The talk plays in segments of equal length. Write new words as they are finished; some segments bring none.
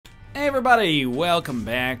Hey everybody, welcome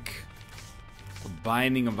back. The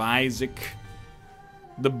Binding of Isaac.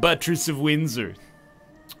 The Buttress of Windsor.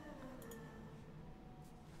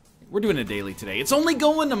 We're doing a daily today. It's only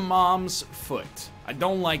going to Mom's foot. I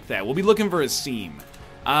don't like that. We'll be looking for a seam.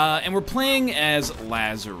 And we're playing as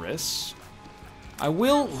Lazarus. I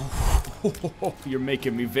will... You're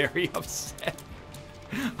making me very upset.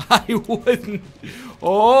 I wouldn't.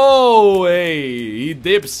 Oh, hey, he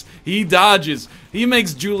dips, he dodges, he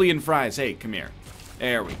makes Julian fries. Hey, come here.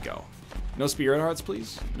 There we go. No spirit hearts,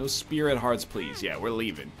 please. No spirit hearts, please. Yeah, we're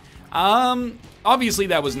leaving. Obviously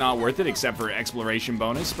that was not worth it, except for exploration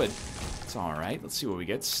bonus, but it's all right. Let's see what we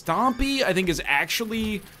get. Stompy, I think, is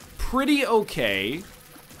actually pretty okay.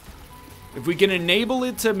 If we can enable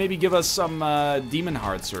it to maybe give us some demon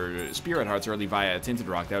hearts or spirit hearts early via Tinted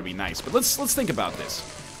Rock, that would be nice. But let's think about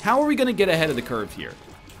this. How are we going to get ahead of the curve here?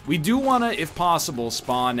 We do want to, if possible,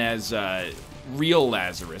 spawn as real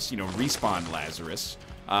Lazarus, you know, respawn Lazarus,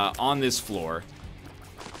 on this floor.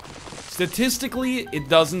 Statistically, it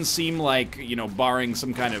doesn't seem like, you know, barring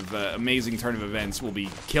some kind of amazing turn of events, we'll be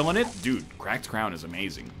killing it. Dude, Cracked Crown is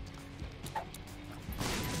amazing.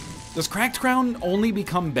 Does Cracked Crown only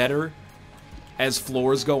become better as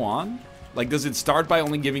floors go on? Like, does it start by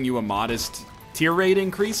only giving you a modest tier rate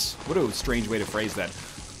increase? What a strange way to phrase that.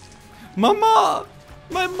 Mama,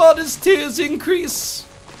 my modest tiers increase.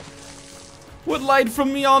 What light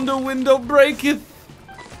from yonder window breaketh?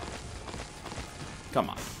 Come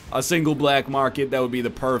on. A single black market, that would be the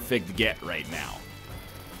perfect get right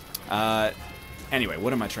now. Anyway,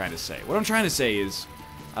 what am I trying to say? What I'm trying to say is,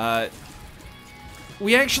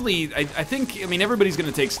 we actually, I think, I mean, everybody's going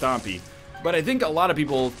to take Stompy. But I think a lot of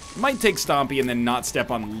people might take Stompy and then not step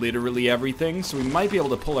on literally everything. So we might be able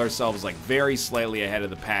to pull ourselves like very slightly ahead of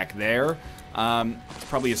the pack there. It's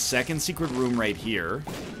probably a second secret room right here.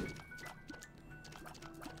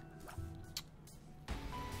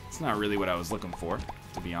 It's not really what I was looking for,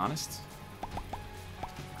 to be honest.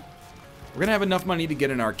 We're going to have enough money to get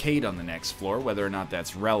an arcade on the next floor, whether or not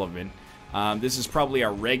that's relevant. This is probably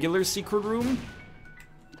our regular secret room.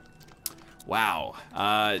 Wow,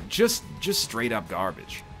 just straight up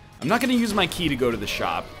garbage. I'm not gonna use my key to go to the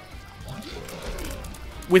shop.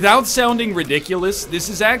 Without sounding ridiculous, this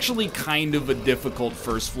is actually kind of a difficult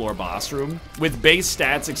first floor boss room. With base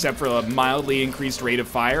stats except for a mildly increased rate of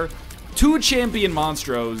fire. 2 champion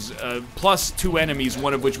monstros, plus 2 enemies,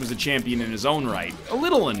 one of which was a champion in his own right. A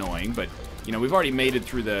little annoying, but, you know, we've already made it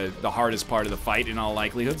through the hardest part of the fight in all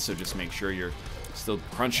likelihood, so just make sure you're still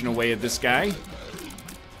crunching away at this guy.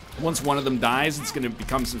 Once one of them dies, it's going to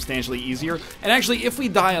become substantially easier. And actually, if we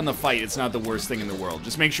die on the fight, it's not the worst thing in the world.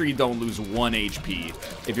 Just make sure you don't lose 1 HP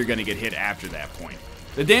if you're going to get hit after that point.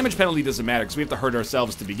 The damage penalty doesn't matter, because we have to hurt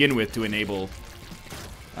ourselves to begin with to enable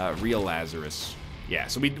real Lazarus. Yeah,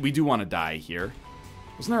 so we do want to die here.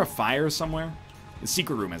 Wasn't there a fire somewhere? The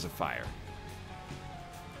secret room has a fire.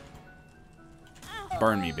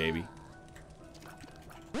 Burn me, baby.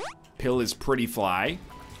 Pill is pretty fly.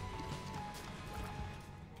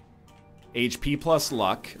 HP plus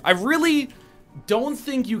luck. I really don't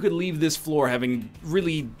think you could leave this floor having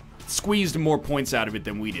really squeezed more points out of it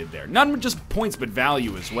than we did there. Not just points, but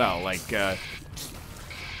value as well. Like,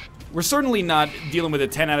 we're certainly not dealing with a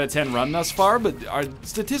 10 out of 10 run thus far, but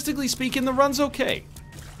statistically speaking, the run's okay.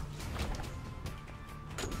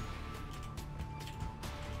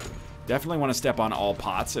 Definitely want to step on all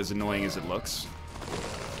pots, as annoying as it looks.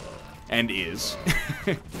 And is.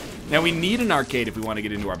 Now we need an arcade if we want to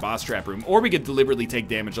get into our boss trap room, or we could deliberately take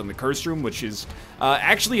damage on the cursed room, which is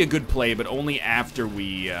actually a good play, but only after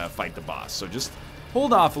we fight the boss. So just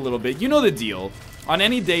hold off a little bit. You know the deal. On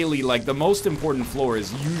any daily, like, the most important floor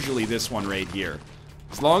is usually this one right here.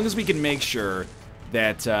 As long as we can make sure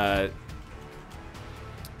that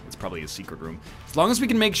it's probably a secret room. As long as we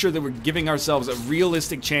can make sure that we're giving ourselves a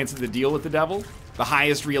realistic chance at the deal with the devil, the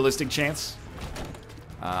highest realistic chance,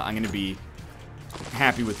 I'm going to be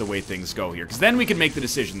happy with the way things go here. Because then we can make the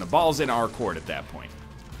decision. The ball's in our court at that point.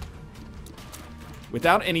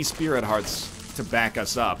 Without any spirit hearts to back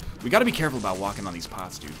us up, we got to be careful about walking on these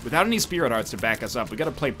pots, dude. Without any spirit hearts to back us up, we got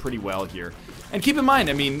to play pretty well here. And keep in mind,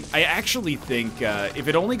 I mean, I actually think if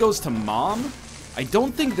it only goes to Mom, I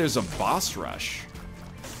don't think there's a boss rush.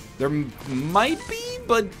 There might be,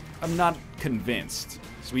 but I'm not convinced.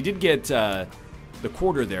 So we did get the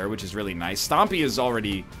quarter there, which is really nice. Stompy has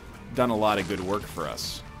already done a lot of good work for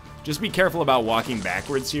us. Just be careful about walking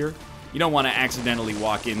backwards here. You don't want to accidentally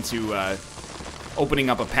walk into opening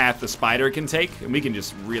up a path the spider can take, and we can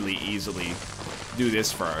just really easily do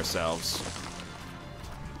this for ourselves.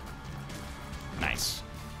 Nice.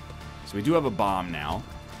 So we do have a bomb now.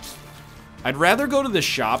 I'd rather go to the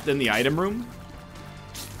shop than the item room,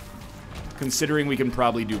 considering we can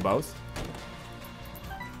probably do both.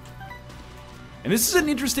 And this is an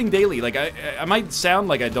interesting daily. Like, I might sound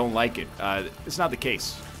like I don't like it. It's not the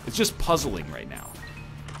case. It's just puzzling right now.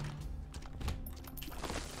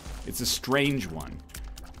 It's a strange one.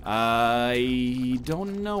 I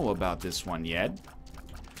don't know about this one yet.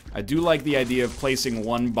 I do like the idea of placing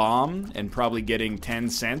one bomb and probably getting 10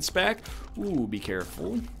 cents back. Ooh, be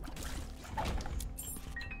careful.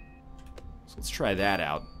 So let's try that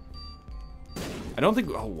out. I don't think...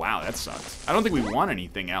 Oh, wow, that sucks. I don't think we want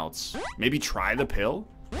anything else. Maybe try the pill?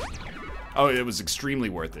 Oh, it was extremely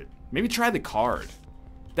worth it. Maybe try the card.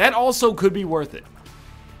 That also could be worth it.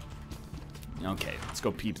 Okay, let's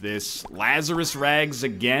go peep this. Lazarus Rags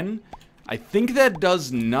again. I think that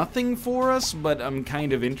does nothing for us, but I'm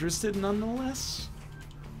kind of interested nonetheless.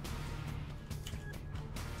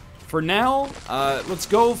 For now, let's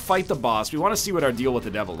go fight the boss. We want to see what our deal with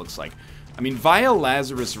the devil looks like. I mean, via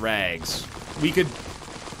Lazarus Rags, we could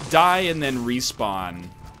die and then respawn.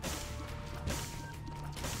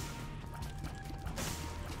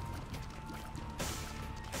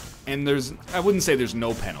 And there's, I wouldn't say there's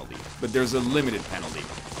no penalty, but there's a limited penalty.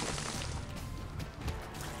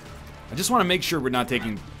 I just want to make sure we're not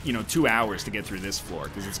taking, you know, 2 hours to get through this floor,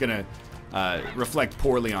 because it's going to reflect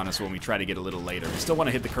poorly on us when we try to get a little later. We still want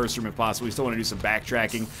to hit the curse room if possible. We still want to do some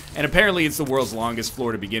backtracking. And apparently it's the world's longest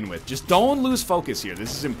floor to begin with. Just don't lose focus here.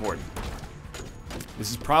 This is important.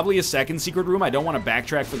 This is probably a second secret room. I don't want to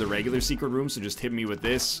backtrack for the regular secret room, so just hit me with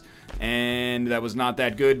this. And that was not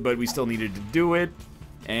that good, but we still needed to do it.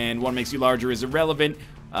 And one makes you larger is irrelevant.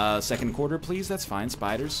 Second quarter, please. That's fine.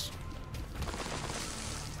 Spiders.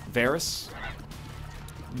 Varus.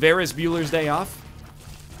 Varus Bueller's Day Off.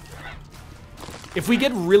 If we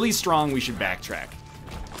get really strong, we should backtrack.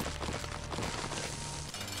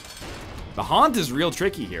 The haunt is real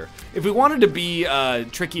tricky here. If we wanted to be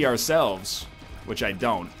tricky ourselves, which I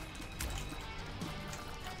don't,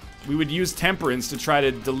 we would use temperance to try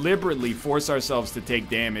to deliberately force ourselves to take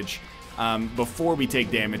damage before we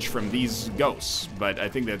take damage from these ghosts. But I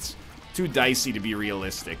think that's too dicey to be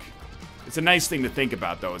realistic. It's a nice thing to think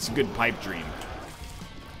about, though. It's a good pipe dream.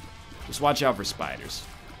 Just watch out for spiders.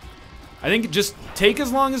 I think just take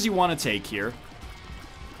as long as you want to take here.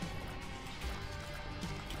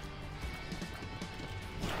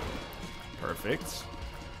 Perfect.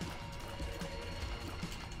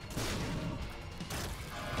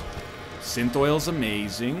 Synth oil's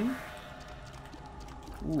amazing.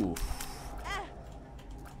 Ooh.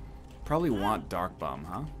 Probably want Dark Bomb,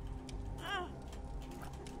 huh?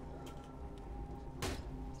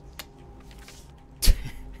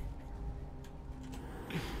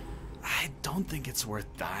 I don't think it's worth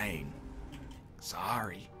dying.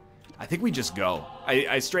 Sorry. I think we just go.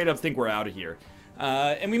 I straight up think we're out of here.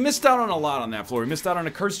 And we missed out on a lot on that floor. We missed out on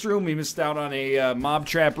a cursed room. We missed out on a mob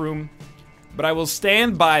trap room. But I will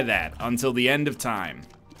stand by that until the end of time.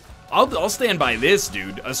 I'll stand by this,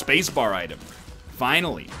 dude. A spacebar item.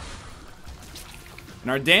 Finally.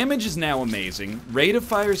 And our damage is now amazing. Rate of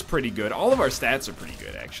fire is pretty good. All of our stats are pretty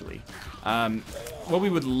good, actually. What we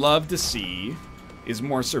would love to see is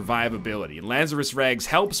more survivability. Lazarus Rags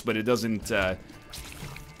helps, but it doesn't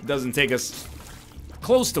take us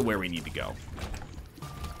close to where we need to go.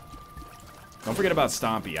 Don't forget about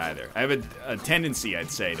Stompy either. I have a tendency,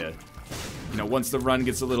 I'd say, to, you know, once the run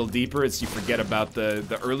gets a little deeper, you forget about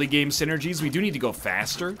the early game synergies. We do need to go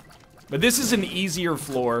faster. But this is an easier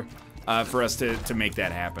floor for us to make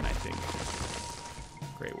that happen, I think.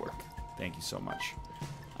 Great work. Thank you so much.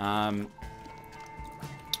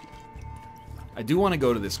 I do want to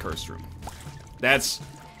go to this cursed room. That's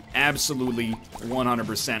absolutely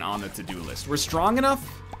 100% on the to-do list. We're strong enough.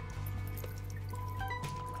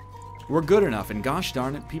 We're good enough, and gosh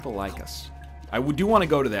darn it, people like us. I do want to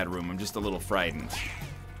go to that room. I'm just a little frightened.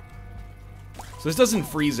 So this doesn't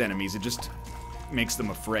freeze enemies. It just makes them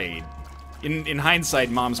afraid. In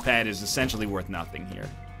hindsight, Mom's Pad is essentially worth nothing here.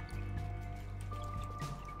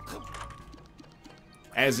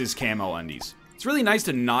 As is Camo Undies. It's really nice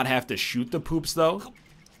to not have to shoot the poops, though.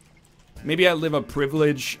 Maybe I live a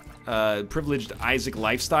privileged Isaac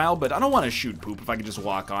lifestyle, but I don't want to shoot poop if I can just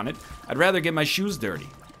walk on it. I'd rather get my shoes dirty.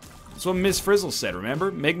 That's what Miss Frizzle said,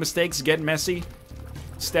 remember? Make mistakes, get messy,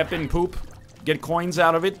 step in poop, get coins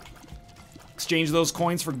out of it, exchange those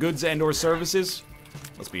coins for goods and or services.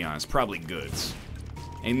 Let's be honest, probably goods.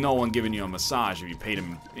 Ain't no one giving you a massage if you paid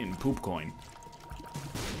him in poop coin.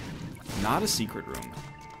 Not a secret room.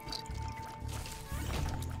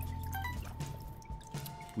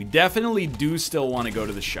 We definitely do still want to go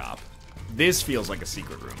to the shop. This feels like a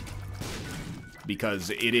secret room. because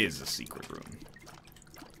it is a secret room.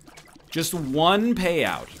 Just one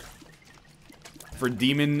payout for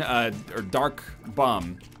Demon, or Dark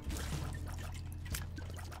Bum.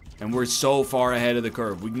 And we're so far ahead of the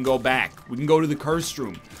curve. We can go back. We can go to the cursed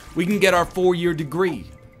room. We can get our 4-year degree.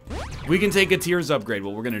 We can take a tiers upgrade.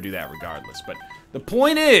 Well, we're gonna do that regardless. But the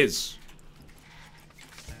point is,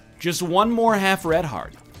 just one more half red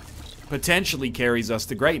heart potentially carries us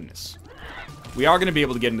to greatness. We are gonna be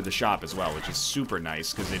able to get into the shop as well, which is super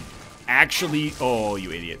nice, because it actually, oh,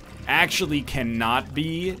 you idiot, actually cannot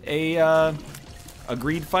be a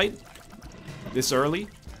greed fight this early.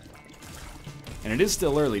 And it is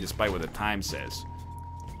still early, despite what the time says.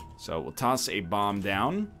 So we'll toss a bomb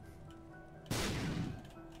down.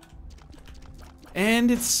 And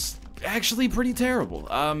it's actually pretty terrible.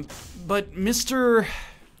 But Mr.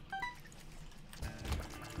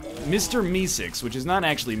 Meeseeks, which is not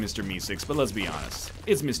actually Mr. Meeseeks, but let's be honest,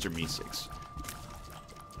 it's Mr. Meeseeks.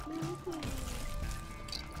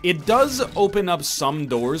 It does open up some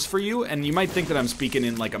doors for you, and you might think that I'm speaking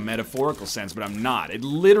in like a metaphorical sense, but I'm not. It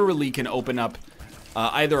literally can open up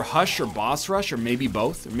either Hush or Boss Rush, or maybe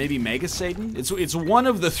both, or maybe Mega Satan. It's one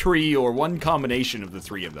of the three, or one combination of the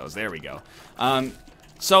three of those. There we go.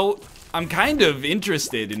 So I'm kind of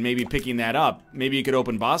interested in maybe picking that up. Maybe you could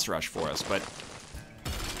open Boss Rush for us, but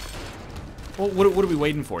well, what are we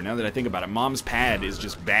waiting for? Now that I think about it, Mom's pad is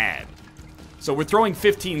just bad. So we're throwing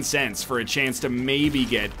 15 cents for a chance to maybe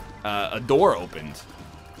get a door opened.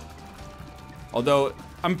 Although,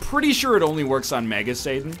 I'm pretty sure it only works on Mega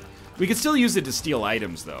Satan. We could still use it to steal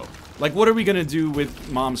items, though. Like, what are we gonna do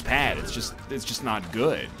with Mom's pad? It's just not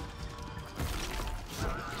good.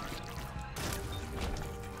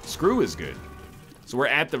 Screw is good. So we're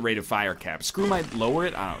at the rate of fire cap. Screw might lower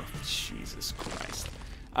it? Oh, Jesus Christ.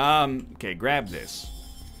 Okay, grab this.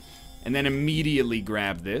 And then immediately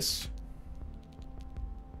grab this.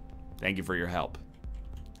 Thank you for your help.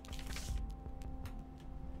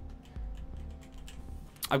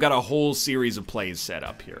 I've got a whole series of plays set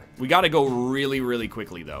up here. We gotta go really, really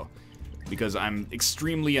quickly, though, because I'm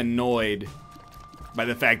extremely annoyed by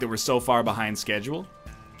the fact that we're so far behind schedule.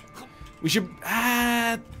 We should...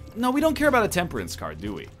 no, we don't care about a temperance card,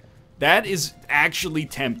 do we? That is actually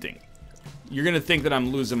tempting. You're gonna think that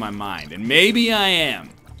I'm losing my mind, and maybe I am.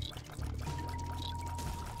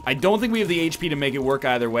 I don't think we have the HP to make it work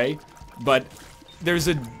either way, but there's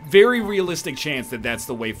a very realistic chance that that's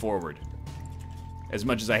the way forward. As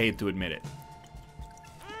much as I hate to admit it.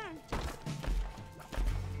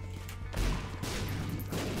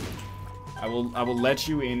 I will let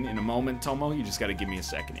you in a moment, Tomo. You just gotta give me a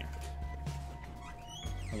second here.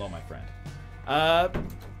 Hello, my friend.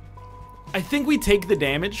 I think we take the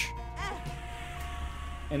damage.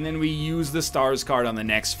 And then we use the stars card on the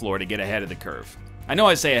next floor to get ahead of the curve. I know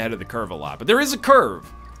I say ahead of the curve a lot, but there is a curve.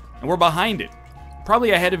 And we're behind it.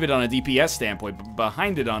 Probably ahead of it on a DPS standpoint, but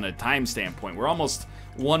behind it on a time standpoint. We're almost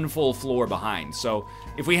one full floor behind. So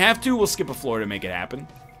if we have to, we'll skip a floor to make it happen.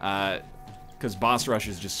 Because Boss Rush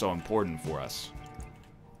is just so important for us.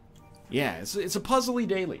 Yeah, it's a puzzly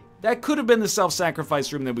daily. That could have been the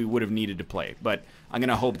self-sacrifice room that we would have needed to play, but I'm going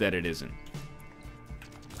to hope that it isn't.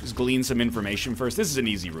 Just glean some information first. This is an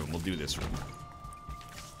easy room. We'll do this room.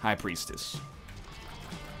 High Priestess.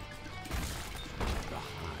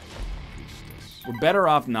 We're better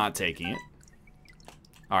off not taking it.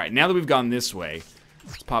 Alright, now that we've gone this way,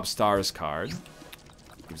 let's pop Stars card.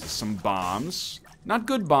 Gives us some bombs. Not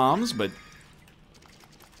good bombs, but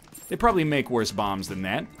they probably make worse bombs than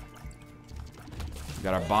that. We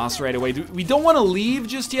got our boss right away. We don't want to leave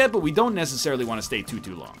just yet, but we don't necessarily want to stay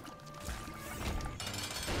too long.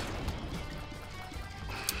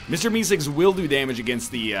 Mr. Meeseeks will do damage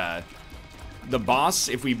against the boss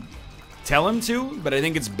if we tell him to, but I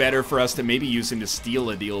think it's better for us to maybe use him to steal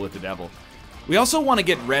a deal with the devil. We also want to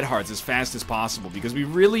get red hearts as fast as possible, because we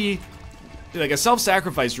really... Like, a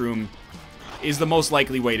self-sacrifice room is the most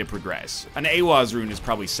likely way to progress. An AWAS rune is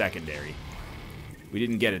probably secondary. We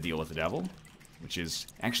didn't get a deal with the devil, which is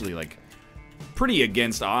actually, like, pretty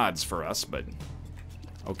against odds for us, but...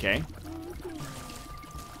 Okay.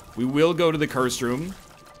 We will go to the curse room.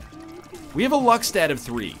 We have a luck stat of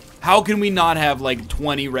 3. How can we not have, like,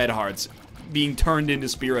 20 red hearts being turned into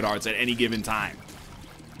spirit hearts at any given time?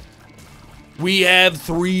 We have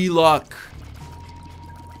 3 luck.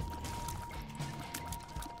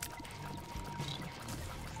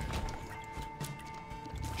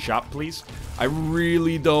 Shop, please. I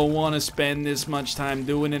really don't want to spend this much time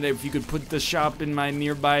doing it. If you could put the shop in my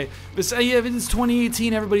nearby... Besides, yeah, it's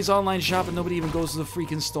 2018, everybody's online shopping. Nobody even goes to the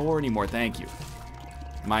freaking store anymore. Thank you.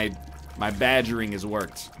 My badgering has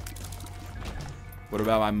worked. What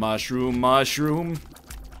about my mushroom?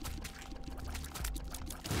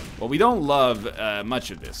 Well, we don't love much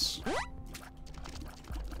of this.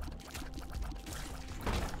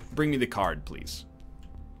 Bring me the card, please.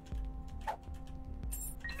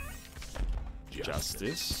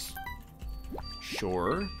 Justice.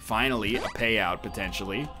 Sure. Finally, a payout,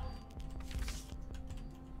 potentially.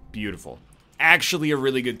 Beautiful. Actually, a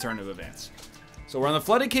really good turn of events. So we're on the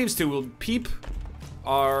Flooded Caves 2. We'll peep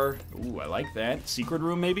our... Ooh, I like that. Secret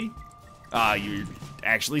room, maybe? You're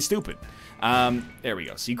actually stupid. There we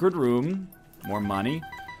go. Secret room. More money.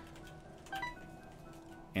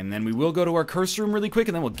 And then we will go to our curse room really quick,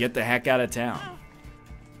 and then we'll get the heck out of town.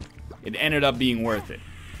 It ended up being worth it.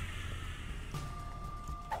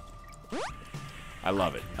 I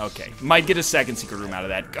love it. Okay. Might get a second secret room out of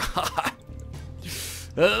that.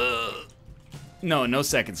 God. No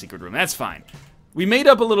second secret room. That's fine. We made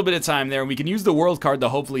up a little bit of time there, and we can use the world card to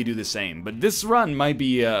hopefully do the same. But this run might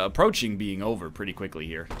be approaching being over pretty quickly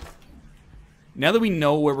here. Now that we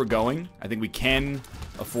know where we're going, I think we can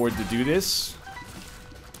afford to do this.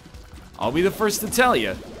 I'll be the first to tell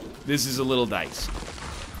you, this is a little dicey.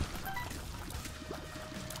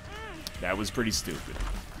 That was pretty stupid.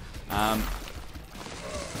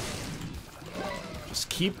 Just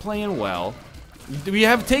keep playing well. We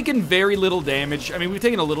have taken very little damage. I mean, we've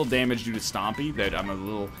taken a little damage due to Stompy that I'm a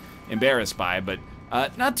little embarrassed by, but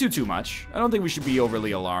not too much. I don't think we should be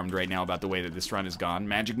overly alarmed right now about the way that this run has gone.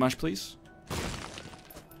 Magic Mush, please.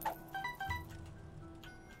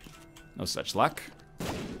 No such luck.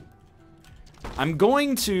 I'm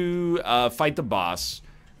going to fight the boss,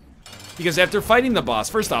 because after fighting the boss,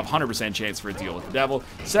 first off, 100% chance for a deal with the devil.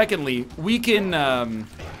 Secondly, we can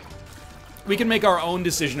make our own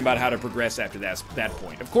decision about how to progress after that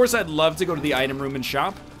point. Of course, I'd love to go to the item room and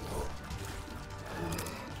shop.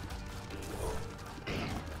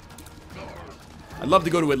 I'd love to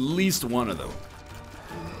go to at least one of them.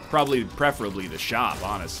 Preferably the shop,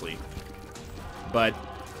 honestly. But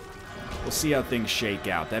we'll see how things shake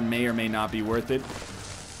out. That may or may not be worth it.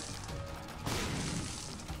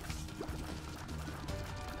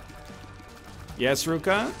 Yes,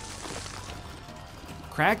 Ruka?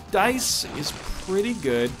 Cracked dice is pretty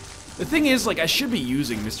good. The thing is, like, I should be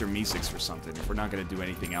using Mr. Meeseeks for something if we're not going to do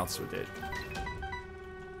anything else with it.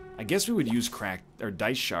 I guess we would use cracked or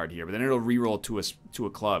dice shard here, but then it'll reroll to a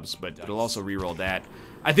clubs, but it'll also reroll that.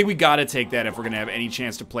 I think we got to take that if we're going to have any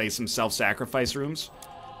chance to play some self-sacrifice rooms.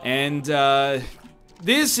 And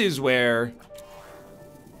this is where...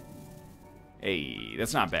 Hey,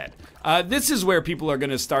 that's not bad. This is where people are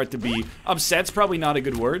going to start to be... Upset's probably not a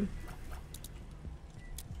good word.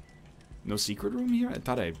 No secret room here? I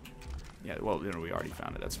thought I... Yeah, well, you know, we already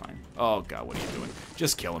found it. That's fine. Oh, God, what are you doing?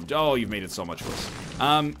 Just kill him. Oh, you've made it so much worse.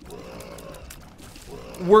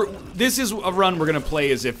 This is a run we're going to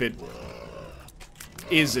play as if it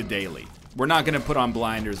is a daily. We're not going to put on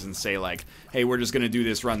blinders and say, like, hey, we're just going to do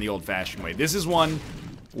this run the old-fashioned way. This is one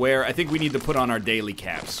where I think we need to put on our daily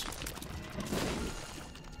caps.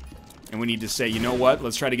 And we need to say, you know what?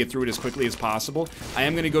 Let's try to get through it as quickly as possible. I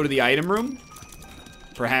am going to go to the item room.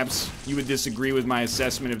 Perhaps you would disagree with my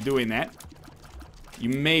assessment of doing that. You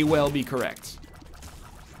may well be correct.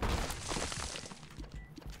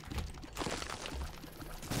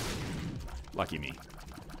 Lucky me.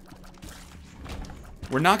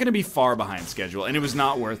 We're not going to be far behind schedule, and it was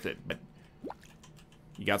not worth it, but...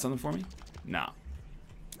 You got something for me? No.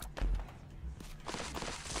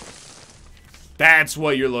 That's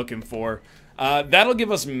what you're looking for. That'll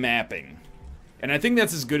give us mapping. And I think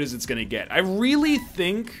that's as good as it's going to get. I really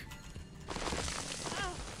think...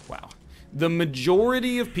 Wow. The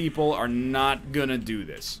majority of people are not going to do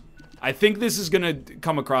this. I think this is going to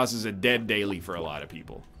come across as a dead daily for a lot of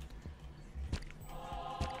people.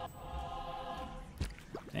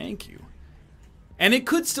 Thank you. And it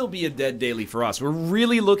could still be a dead daily for us. We're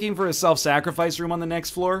really looking for a self-sacrifice room on the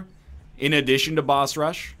next floor, in addition to boss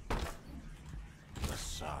rush. The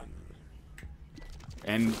sun.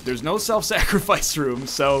 And there's no self-sacrifice room,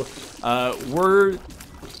 so we're...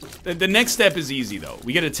 The next step is easy, though.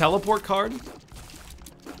 We get a teleport card.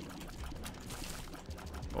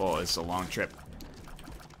 Oh, it's a long trip.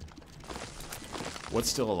 What's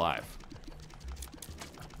still alive?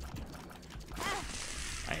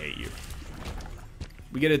 I hate you.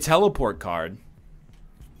 We get a teleport card.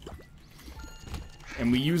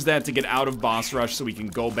 And we use that to get out of boss rush so we can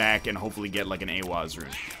go back and hopefully get like an AWAS rune.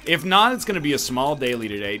 If not, it's going to be a small daily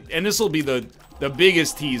today. And this will be the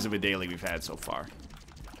biggest tease of a daily we've had so far.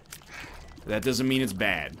 That doesn't mean it's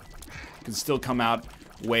bad. It can still come out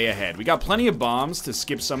way ahead. We got plenty of bombs to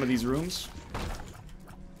skip some of these rooms.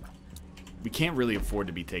 We can't really afford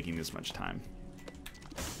to be taking this much time.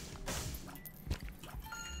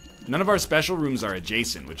 None of our special rooms are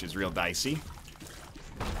adjacent, which is real dicey.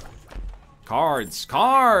 Cards!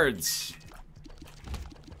 Cards!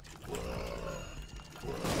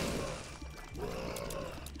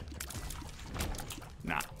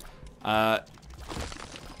 Nah.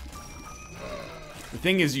 The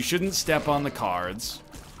thing is, you shouldn't step on the cards.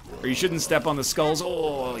 Or you shouldn't step on the skulls.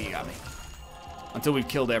 Oh, you got me. Until we've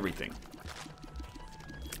killed everything.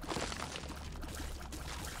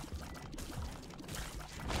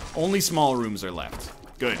 Only small rooms are left.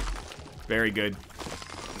 Good. Very good.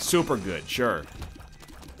 Super good, sure.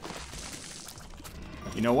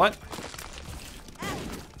 You know what?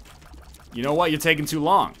 You know what? You're taking too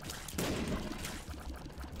long.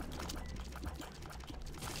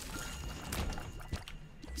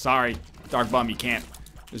 Sorry. Dark Bum, you can't.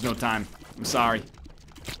 There's no time. I'm sorry.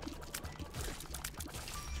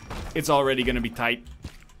 It's already gonna be tight.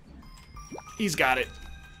 He's got it.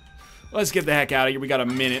 Let's get the heck out of here. We got a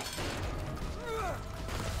minute.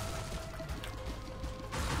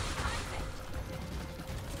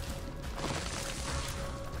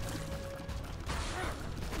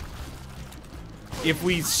 If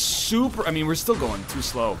we super... I mean, we're still going too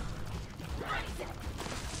slow.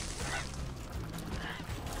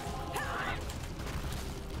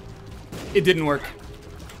 It didn't work.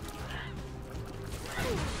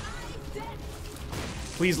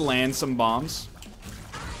 Please land some bombs.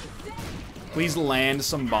 Please land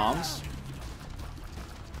some bombs.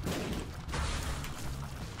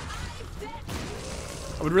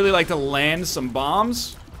 I would really like to land some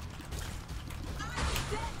bombs.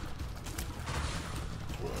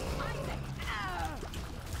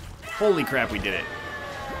 Holy crap, we did it.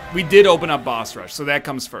 We did open up boss rush, so that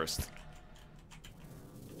comes first.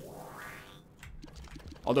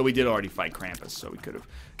 Although we did already fight Krampus, so we could have.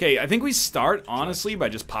 Okay, I think we start, honestly, by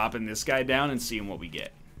just popping this guy down and seeing what we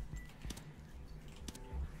get.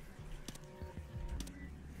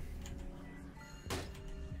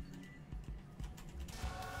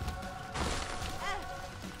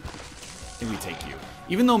 I think we take you.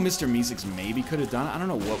 Even though Mr. Meeseeks maybe could have done it, I don't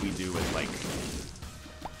know what we do with, like...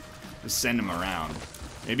 Just send him around.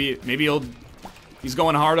 Maybe he's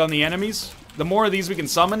going hard on the enemies? The more of these we can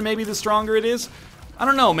summon, maybe the stronger it is? I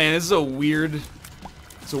don't know, man. This is a weird...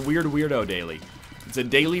 It's a weird weirdo daily. It's a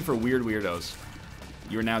daily for weird weirdos.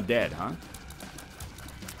 You're now dead, huh?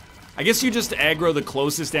 I guess you just aggro the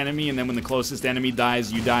closest enemy, and then when the closest enemy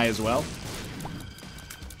dies, you die as well.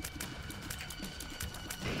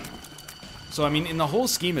 So, I mean, in the whole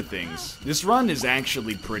scheme of things, this run is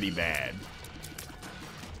actually pretty bad.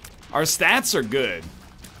 Our stats are good.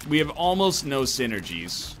 We have almost no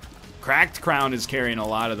synergies. Cracked Crown is carrying a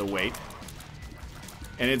lot of the weight.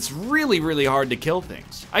 And it's really, really hard to kill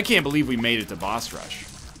things. I can't believe we made it to boss rush.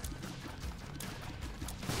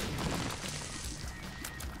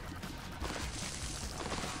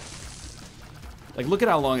 Like, look at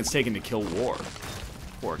how long it's taken to kill War.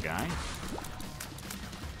 Poor guy.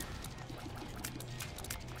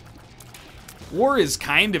 War is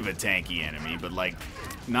kind of a tanky enemy, but, like,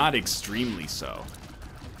 not extremely so.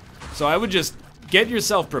 So I would just get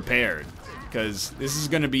yourself prepared, because this is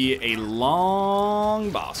going to be a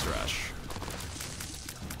long boss rush.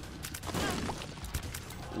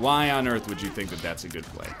 Why on earth would you think that that's a good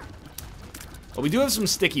play? Well, we do have some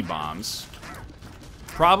sticky bombs.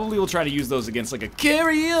 Probably we'll try to use those against, like, a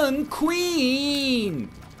carrion queen.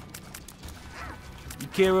 You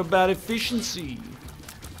care about efficiency.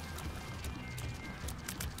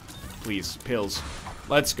 Please, pills.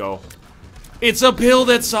 Let's go. It's a pill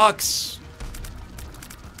that sucks.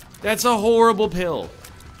 That's a horrible pill.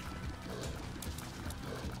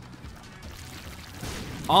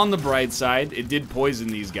 On the bright side, it did poison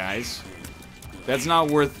these guys. That's not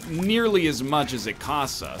worth nearly as much as it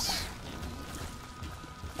costs us.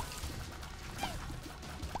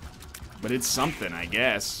 But it's something, I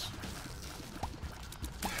guess.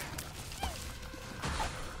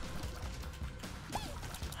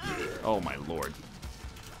 Oh my lord.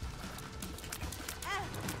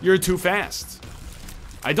 You're too fast.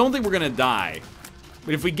 I don't think we're gonna die.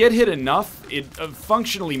 But if we get hit enough, it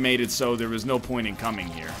functionally made it so there was no point in coming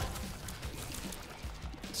here.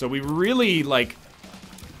 So we really, like,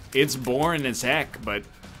 it's boring as heck, but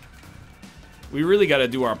we really gotta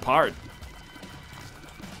do our part.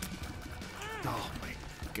 Oh my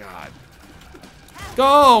god.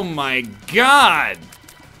 Oh my god!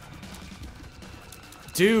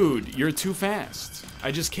 Dude, you're too fast.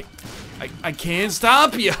 I just can't... I can't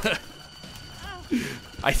stop you!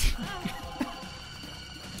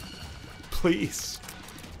 Please.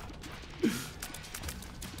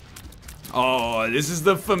 Oh, this is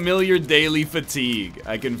the familiar daily fatigue.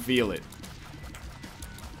 I can feel it.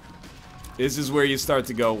 This is where you start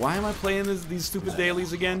to go, why am I playing these stupid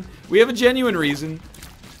dailies again? We have a genuine reason.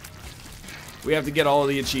 We have to get all of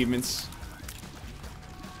the achievements.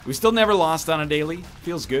 We still never lost on a daily.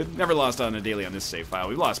 Feels good. Never lost on a daily on this save file.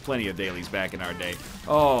 We lost plenty of dailies back in our day.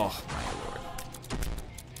 Oh, my lord.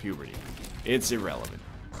 Puberty. It's irrelevant.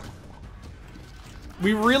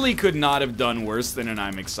 We really could not have done worse than an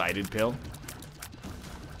I'm excited pill.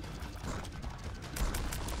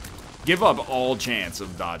 Give up all chance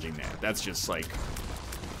of dodging that. That's just like...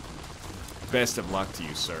 best of luck to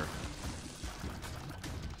you, sir.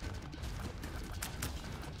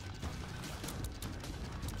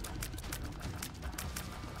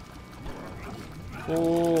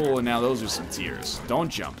 Oh, now those are some tears. Don't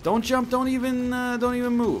jump. Don't jump. Don't even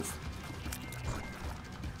move.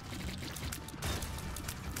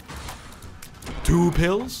 Two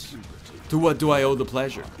pills? To what do I owe the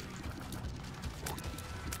pleasure?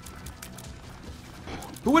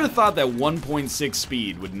 Who would have thought that 1.6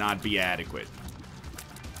 speed would not be adequate?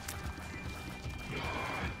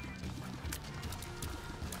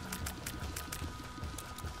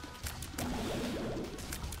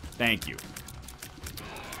 Thank you.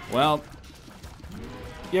 Well,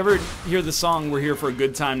 you ever hear the song, "We're Here for a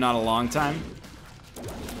Good Time, Not a Long Time"?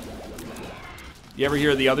 You ever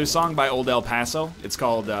hear the other song by Old El Paso? It's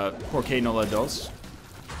called Por qué no la dos?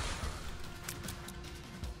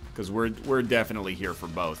 Because we're definitely here for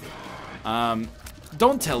both.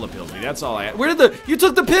 Don't telepilled me, that's all I had. Where did the... You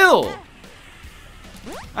took the pill!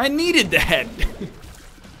 I needed that!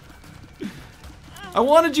 I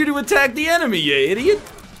wanted you to attack the enemy, you idiot!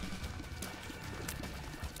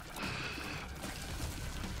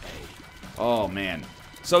 Oh, man.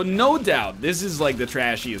 So, no doubt, this is like the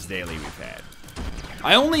trashiest daily we've had.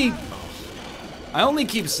 I only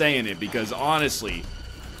keep saying it because, honestly,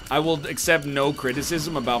 I will accept no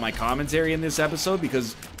criticism about my commentary in this episode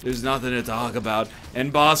because there's nothing to talk about,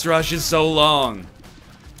 and boss rush is so long.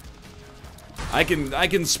 I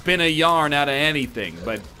can spin a yarn out of anything,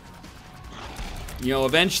 but, you know,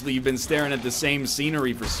 eventually you've been staring at the same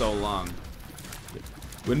scenery for so long.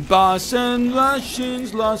 When boss and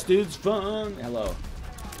Russians lost its fun. Hello.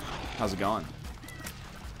 How's it going?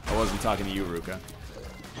 I wasn't talking to you, Ruka.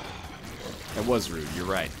 That was rude, you're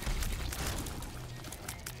right.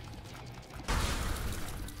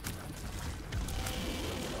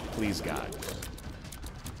 Please, God.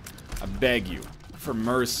 I beg you, for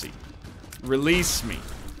mercy. Release me.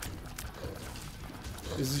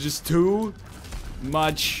 This is just too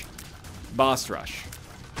much boss rush.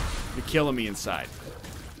 You're killing me inside.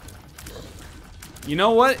 You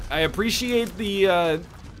know what? I appreciate the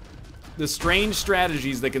strange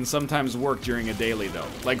strategies that can sometimes work during a daily, though.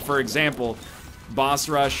 Like, for example, boss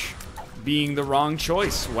rush being the wrong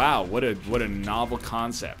choice. Wow, what a novel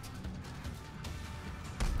concept.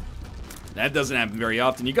 That doesn't happen very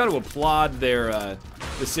often. You got to applaud their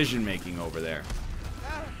decision making over there.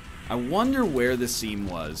 I wonder where the seam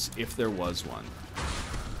was, if there was one.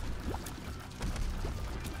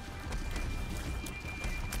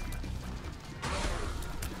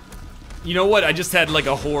 You know what? I just had like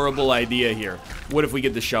a horrible idea here. What if we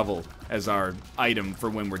get the shovel as our item for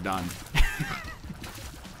when we're done?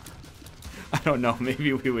 I don't know.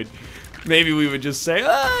 Maybe we would just say,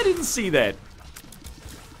 "Ah, I didn't see that."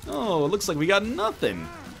 Oh, it looks like we got nothing.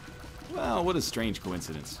 Wow, what a strange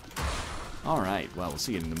coincidence. All right. Well, we'll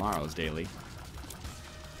see you in tomorrow's daily.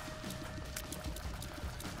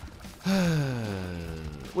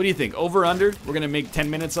 What do you think? Over, under? We're gonna make 10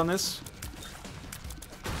 minutes on this.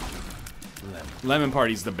 Lemon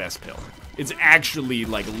Party's the best pill. It's actually,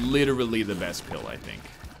 like, literally the best pill, I think.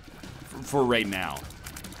 For right now.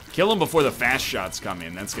 Kill him before the fast shots come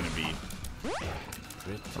in. That's gonna be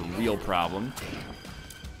a real problem.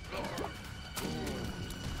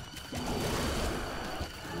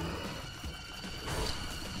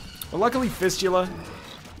 Well, luckily, Fistula,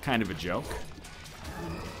 kind of a joke.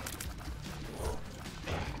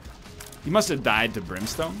 He must have died to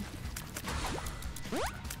Brimstone.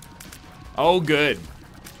 Oh, good.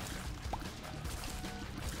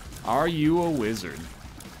 Are you a wizard?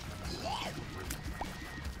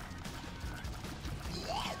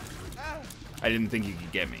 I didn't think you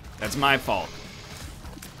could get me. That's my fault.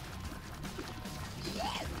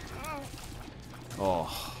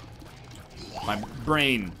 Oh. My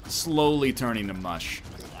brain slowly turning to mush.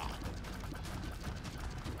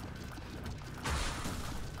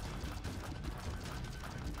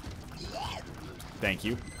 Thank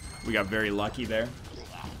you. We got very lucky there.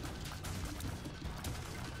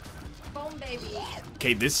 Bone baby.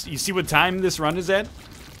 Okay, this, you see what time this run is at?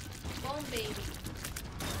 Bone baby.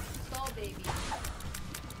 Soul baby.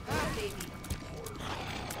 Oh baby.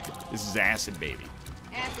 This is acid, baby.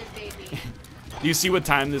 Acid baby. Do you see what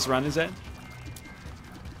time this run is at?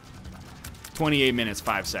 28 minutes,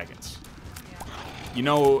 5 seconds. Yeah. You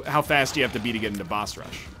know how fast you have to be to get into boss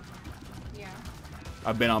rush? Yeah.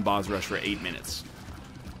 I've been on boss rush for 8 minutes.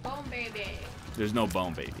 Bone baby. There's no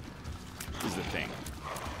bone baby. Is the thing.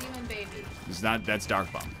 Demon baby. It's not. That's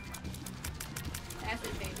dark bone.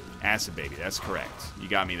 Acid baby. Acid baby. That's correct. You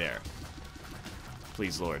got me there.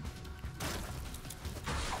 Please, Lord.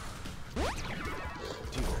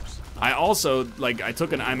 I also, like, I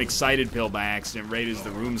took an I'm excited pill by accident right as the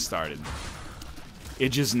room started. It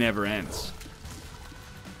just never ends.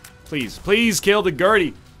 Please, please kill the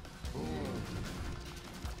Gertie.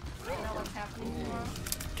 I know what's happening tomorrow.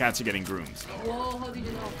 Cats are getting groomed. Whoa, how did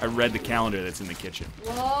you know? I read the calendar that's in the kitchen.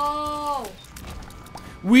 Whoa!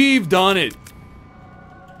 We've done it!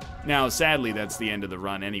 Now, sadly, that's the end of the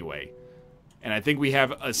run anyway. And I think we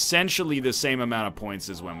have essentially the same amount of points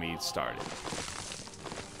as when we started.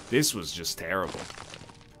 This was just terrible.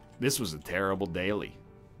 This was a terrible daily.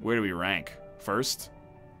 Where do we rank? First?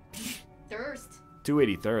 Thirst.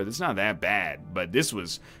 283rd. It's not that bad, but this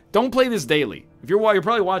was... Don't play this daily. If you're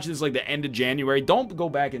probably watching this like the end of January, don't go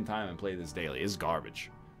back in time and play this daily. It's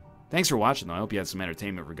garbage. Thanks for watching, though. I hope you had some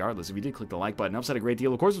entertainment regardless. If you did, click the like button. It helps out a great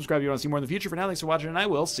deal. Of course, subscribe if you want to see more in the future. For now, thanks for watching, and I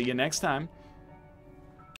will see you next time.